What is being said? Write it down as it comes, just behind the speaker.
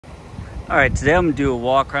All right, today I'm gonna do a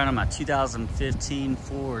walk around on my 2015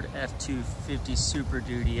 Ford F-250 Super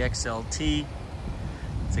Duty XLT.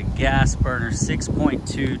 It's a gas burner,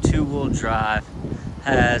 6.2, two-wheel drive.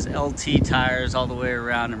 Has LT tires all the way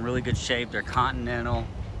around in really good shape. They're Continental.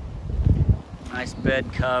 Nice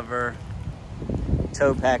bed cover.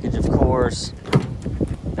 Tow package, of course.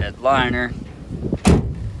 Bed liner.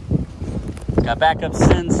 Got backup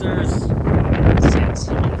sensors.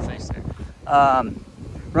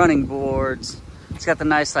 Running boards. It's got the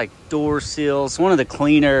nice like door seals. One of the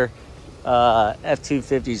cleaner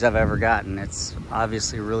F-250s I've ever gotten. It's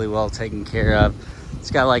obviously really well taken care of. It's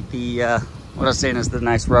got like the what I was saying is the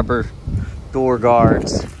nice rubber door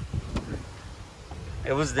guards.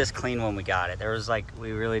 It was this clean when we got it. There was like,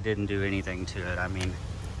 we really didn't do anything to it. I mean,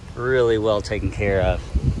 really well taken care of.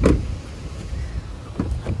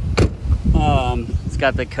 It's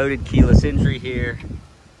got the coated keyless entry here.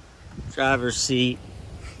 Driver's seat.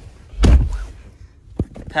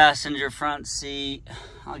 Passenger front seat.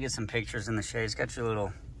 I'll get some pictures in the shade. It's got your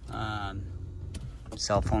little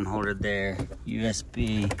cell phone holder there,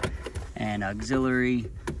 USB and auxiliary.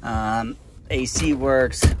 AC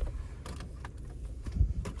works,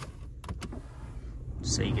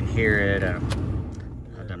 so you can hear it. I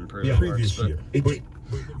didn't prove it works, but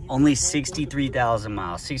only 63,000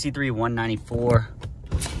 miles. 63,194.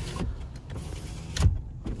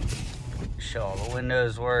 Show all the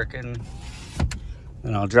windows working.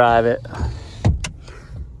 And I'll drive it.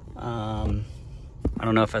 I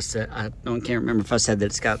don't know if I said, can't remember if I said that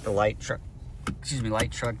it's got the light truck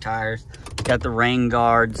tires. It's got the rain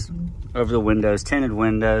guards over the windows, tinted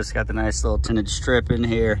windows. Got the nice little tinted strip in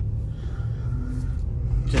here.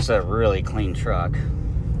 Just a really clean truck.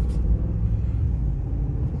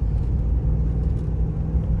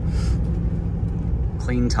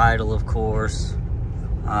 Clean title, of course.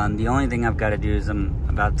 The only thing I've got to do is I'm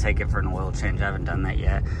about to take it for an oil change. I haven't done that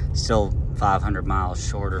yet. Still 500 miles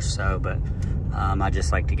short or so, but I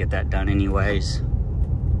just like to get that done anyways.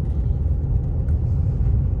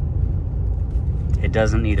 It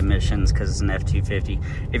doesn't need emissions because it's an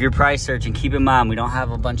F-250. If you're price searching, keep in mind we don't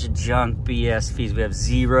have a bunch of junk BS fees. We have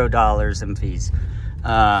 $0 in fees.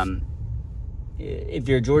 If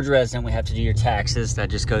you're a Georgia resident, we have to do your taxes. That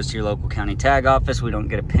just goes to your local county tag office. We don't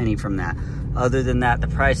get a penny from that. Other than that, the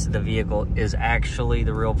price of the vehicle is actually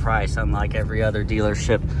the real price, unlike every other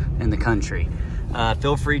dealership in the country.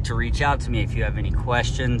 Feel free to reach out to me if you have any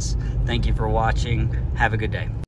questions. Thank you for watching. Have a good day.